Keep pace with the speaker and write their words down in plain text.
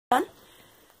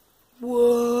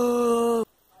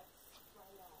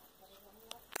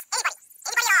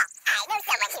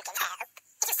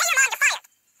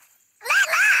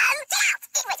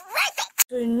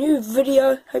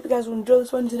video. Hope you guys will enjoy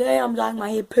this one today. I'm dyeing my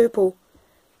hair purple.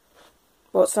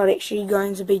 Well, it's not actually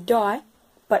going to be dye,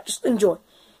 but just enjoy.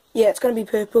 Yeah, it's going to be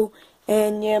purple.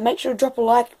 And yeah, make sure to drop a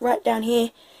like right down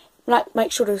here.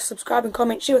 Make sure to subscribe and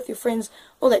comment, share with your friends,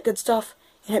 all that good stuff.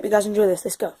 And hope you guys enjoy this.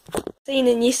 Let's go. Seen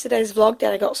in yesterday's vlog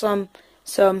that I got some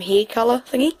hair colour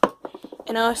thingy.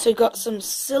 And I also got some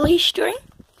silly string.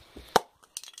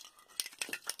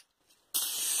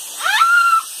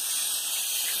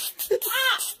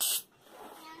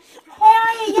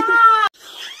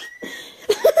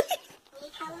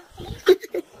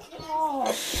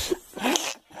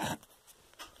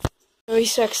 We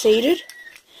succeeded.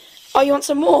 Oh, you want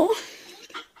some more?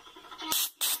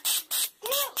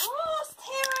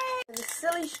 The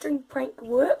silly string prank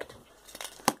worked.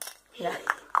 Yeah.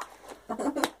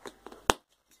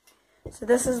 So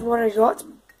this is what I got.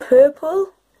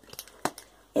 Purple.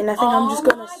 And I think I'm just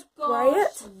going to spray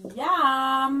it.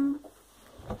 Yum!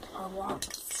 I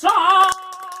want some!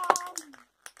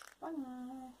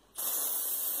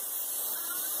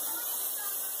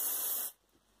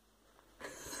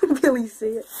 Really see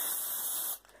it.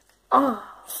 Oh.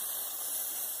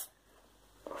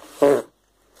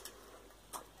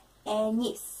 And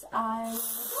yes, I will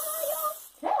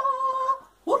dye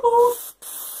your hair.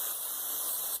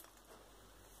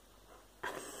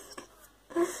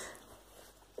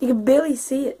 You can barely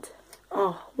see it.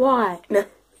 Oh, why? No.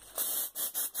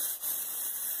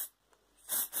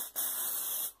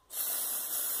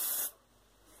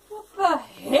 What the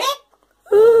heck?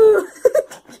 Ooh.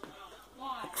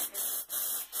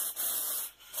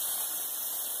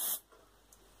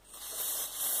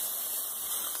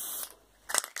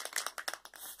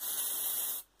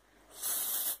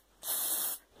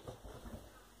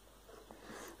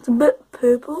 It's a bit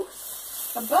purple.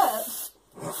 A bit?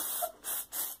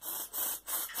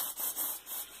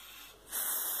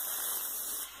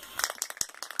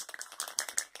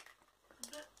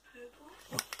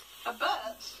 A bit?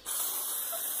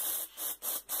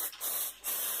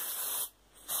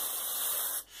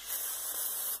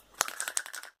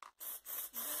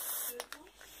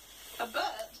 A bit?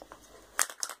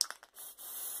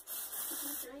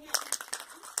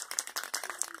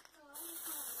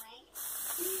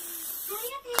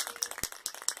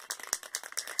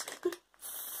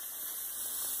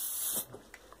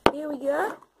 Here we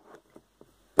go.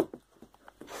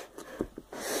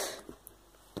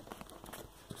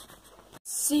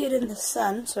 See it in the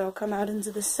sun, so I'll come out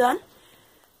into the sun.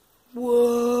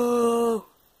 Whoa!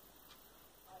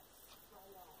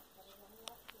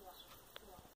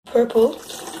 Purple.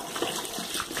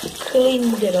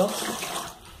 Cleaned it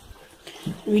off.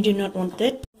 We do not want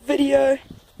that. Video.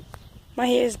 My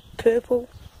hair is purple.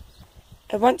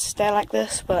 It won't stay like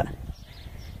this, but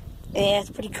yeah, it's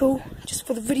pretty cool. Just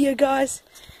for the video, guys.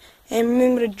 And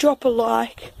remember to drop a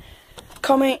like,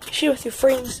 comment, share with your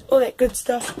friends, all that good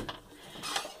stuff.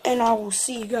 And I will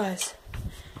see you guys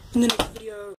in the next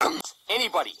video.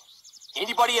 Anybody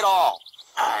at all.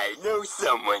 I know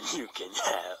someone you can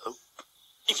help.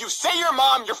 If you say your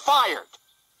mom, you're fired.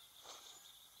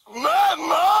 My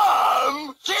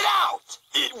mom? Get out!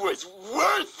 It was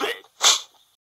worth it.